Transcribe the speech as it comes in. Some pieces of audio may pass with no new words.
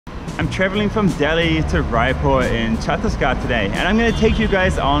I'm traveling from Delhi to Raipur in Chhattisgarh today, and I'm going to take you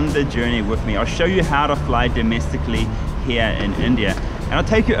guys on the journey with me. I'll show you how to fly domestically here in India, and I'll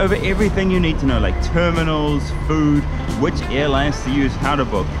take you over everything you need to know, like terminals, food, which airlines to use, how to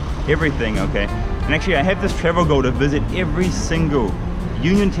book, everything, okay? And actually I have this travel goal to visit every single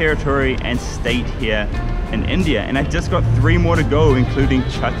union territory and state here in India, and I just got 3 more to go, including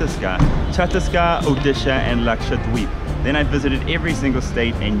Chhattisgarh, Odisha and Lakshadweep. Then I visited every single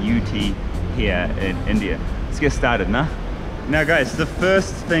state and UT here in India. Let's get started, nah? Now guys, the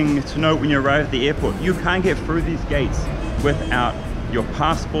first thing to note when you arrive at the airport, you can't get through these gates without your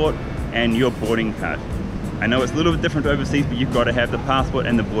passport and your boarding card. I know it's a little bit different overseas, but you've got to have the passport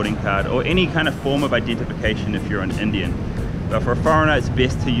and the boarding card, or any kind of form of identification if you're an Indian. But for a foreigner, it's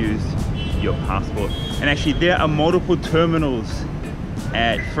best to use your passport. And actually there are multiple terminals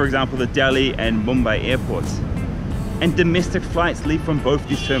at, for example, the Delhi and Mumbai airports. And domestic flights leave from both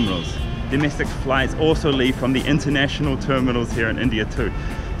these terminals. Domestic flights also leave from the international terminals here in India too.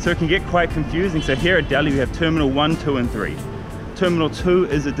 So it can get quite confusing. So here at Delhi we have Terminal 1, 2 and 3. Terminal 2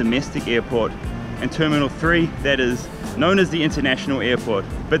 is a domestic airport, and Terminal 3, that is known as the international airport.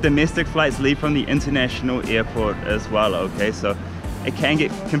 But domestic flights leave from the international airport as well, okay? So it can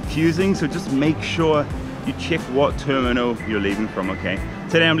get confusing, so just make sure you check what terminal you're leaving from, okay?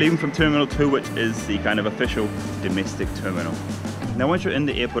 Today I'm leaving from Terminal 2, which is the kind of official domestic terminal. Now once you're in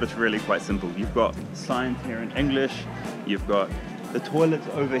the airport, it's really quite simple. You've got signs here in English, you've got the toilets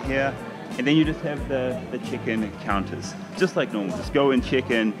over here, and then you just have the check-in counters. Just like normal, just go and check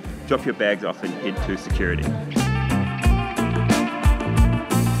in, drop your bags off and head to security.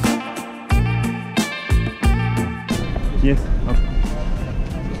 Yes, oh.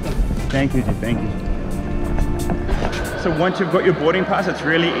 Thank you, thank you. So once you've got your boarding pass, it's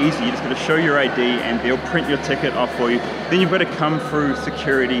really easy. You just got to show your ID and they'll print your ticket off for you. Then you've got to come through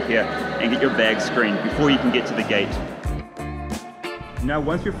security here and get your bag screened before you can get to the gate. Now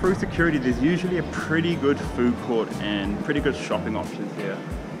once you're through security, there's usually a pretty good food court and pretty good shopping options here.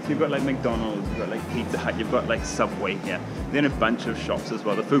 So you've got like McDonald's, you've got like Pizza Hut, you've got like Subway here. Then a bunch of shops as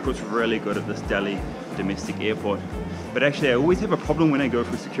well. The food court's really good at this Delhi domestic airport. But actually I always have a problem when I go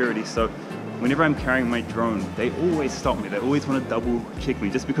through security. So whenever I'm carrying my drone, they always stop me. They always want to double check me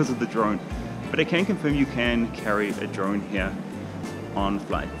just because of the drone. But I can confirm you can carry a drone here on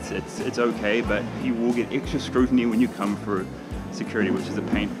flights. It's okay, but you will get extra scrutiny when you come through security, which is a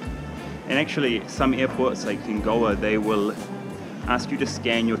pain. And actually some airports like in Goa, they will ask you to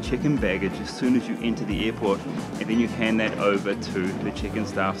scan your check-in baggage as soon as you enter the airport, and then you hand that over to the check-in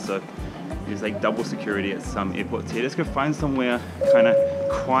staff. So there's like double security at some airports here. Let's go find somewhere kind of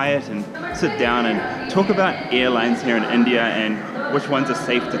quiet and sit down and talk about airlines here in India and which ones are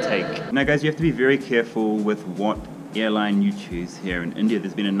safe to take. Now guys, you have to be very careful with what airline you choose here in India.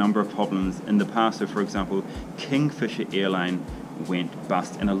 There's been a number of problems in the past. So for example, Kingfisher airline went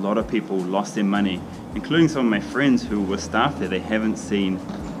bust and a lot of people lost their money, including some of my friends who were staff there. They haven't seen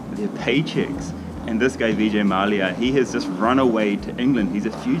their paychecks. And this guy Vijay Mallya, he has just run away to England. He's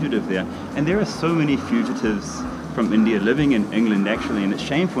a fugitive there. And there are so many fugitives from India living in England actually, and it's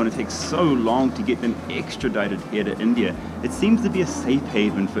shameful and it takes so long to get them extradited here to India. It seems to be a safe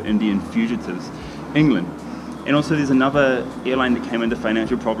haven for Indian fugitives, England. And also there's another airline that came into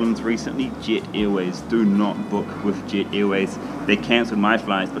financial problems recently, Jet Airways. Do not book with Jet Airways. They cancelled my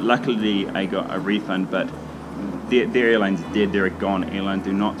flights, but luckily I got a refund, but their airline's dead. They're a gone airline.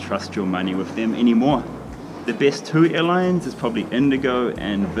 Do not trust your money with them anymore. The best 2 airlines is probably Indigo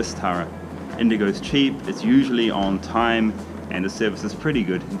and Vistara. Indigo's cheap, it's usually on time, and the service is pretty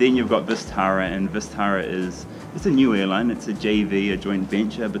good. Then you've got Vistara, and Vistara it's a new airline. It's a JV, a joint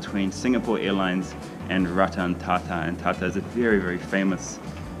venture between Singapore Airlines and Ratan Tata, and Tata is a very, very famous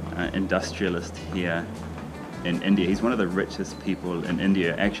industrialist here in India. He's one of the richest people in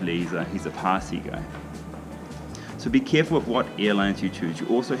India. Actually, he's a Parsi guy. So be careful with what airlines you choose. You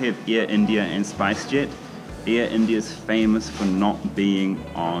also have Air India and SpiceJet. Air India is famous for not being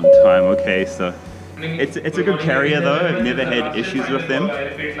on time. Okay, so it's a good carrier though. I've never had issues with them.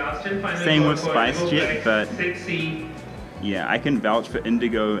 Same with SpiceJet, but yeah, I can vouch for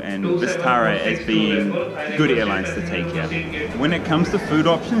Indigo and Vistara as being good airlines to take here. When it comes to food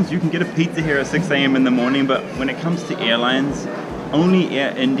options, you can get a pizza here at 6 AM in the morning, but when it comes to airlines, only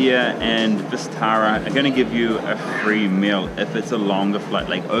Air India and Vistara are going to give you a free meal if it's a longer flight,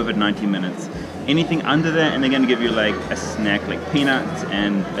 like over 90 minutes. Anything under that, and they're going to give you like a snack, like peanuts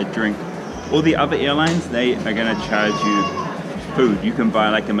and a drink. All the other airlines, they are going to charge you food. You can buy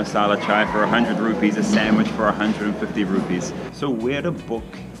like a masala chai for 100 rupees, a sandwich for 150 rupees. So where to book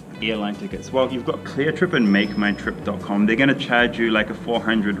airline tickets? Well, you've got Cleartrip and MakeMyTrip.com. They're going to charge you like a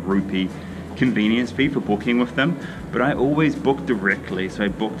 400 rupee convenience fee for booking with them, but I always book directly. So I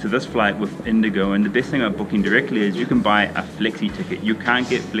booked to this flight with Indigo, and the best thing about booking directly is you can buy a flexi ticket. You can't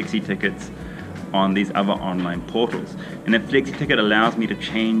get flexi tickets on these other online portals, and a flexi ticket allows me to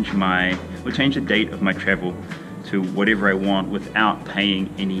change the date of my travel to whatever I want without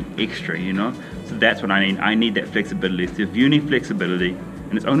paying any extra, you know. So that's what I need. I need that flexibility. So if you need flexibility,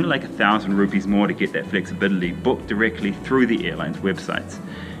 and it's only like 1,000 rupees more to get that flexibility, book directly through the airlines websites.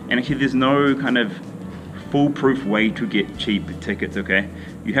 And actually there's no kind of foolproof way to get cheap tickets, okay?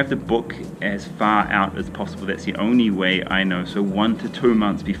 You have to book as far out as possible. That's the only way I know. So 1 to 2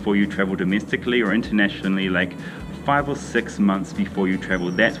 months before you travel domestically or internationally, like 5 or 6 months before you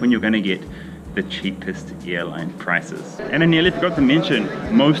travel. That's when you're gonna get the cheapest airline prices. And I nearly forgot to mention,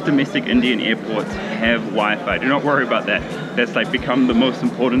 most domestic Indian airports have Wi-Fi. Do not worry about that. That's like become the most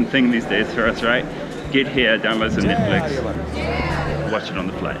important thing these days for us, right? Get here, download some Netflix, watch it on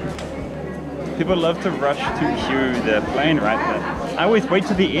the flight. People love to rush to queue the plane, right? But I always wait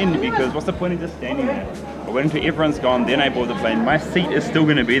to the end, because what's the point of just standing there? I wait until everyone's gone, then I board the plane. My seat is still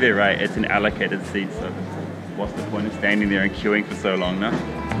gonna be there, right? It's an allocated seat, so what's the point of standing there and queuing for so long, no?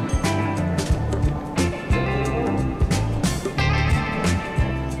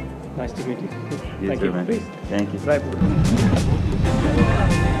 Nice to meet you. Thank you, man. Please. Thank you. Right.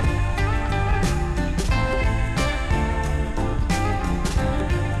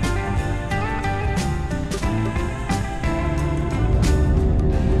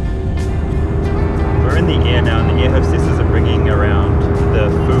 We're in the air now, and the air hostesses are bringing around the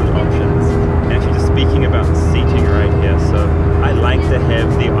food options. And actually, just speaking about seating right here, so I like to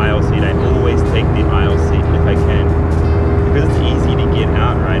have the aisle seat. I always take the aisle seat if I can, because it's easy to get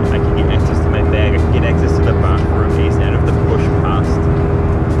out, right? I can get access to my bag, I can get access to the bathroom easily. I don't have to push past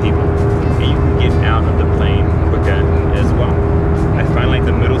people. And you can get out of the plane quicker as well. I find like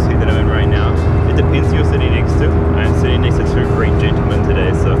the middle seat that I'm in right now, it depends who you're sitting next to. I'm sitting next to two great gentlemen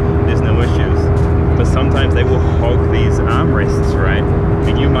today, so there's no issues. But sometimes they will hog these armrests, right?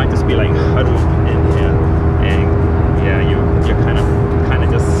 And you might just be like huddled in here, and yeah, you're kind of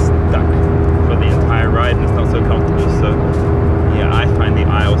just stuck for the entire ride, and it's not so comfortable. So yeah, I find the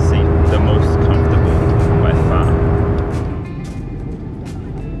aisle seat the most comfortable by far.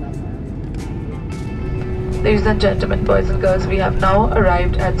 Ladies and gentlemen, boys and girls, we have now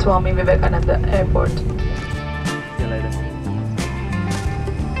arrived at Swami Vivekananda Airport. See you later.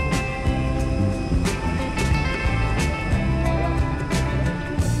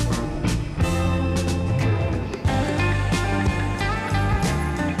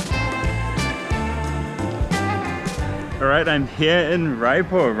 Alright, I'm here in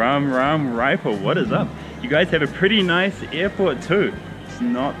Raipur, Ram Raipur. What is up? You guys have a pretty nice airport too. It's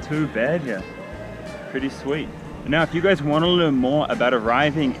not too bad here. Pretty sweet. Now, if you guys want to learn more about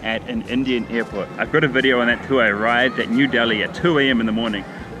arriving at an Indian airport, I've got a video on that too. I arrived at New Delhi at 2 AM in the morning.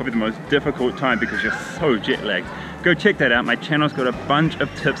 Probably the most difficult time because you're so jet lagged. Go check that out. My channel's got a bunch of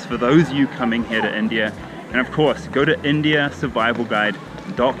tips for those of you coming here to India. And of course, go to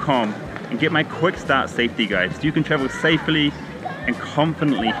indiasurvivalguide.com and get my quick start safety guide so you can travel safely and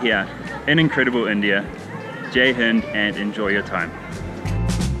confidently here in incredible India. Jai Hind, and enjoy your time.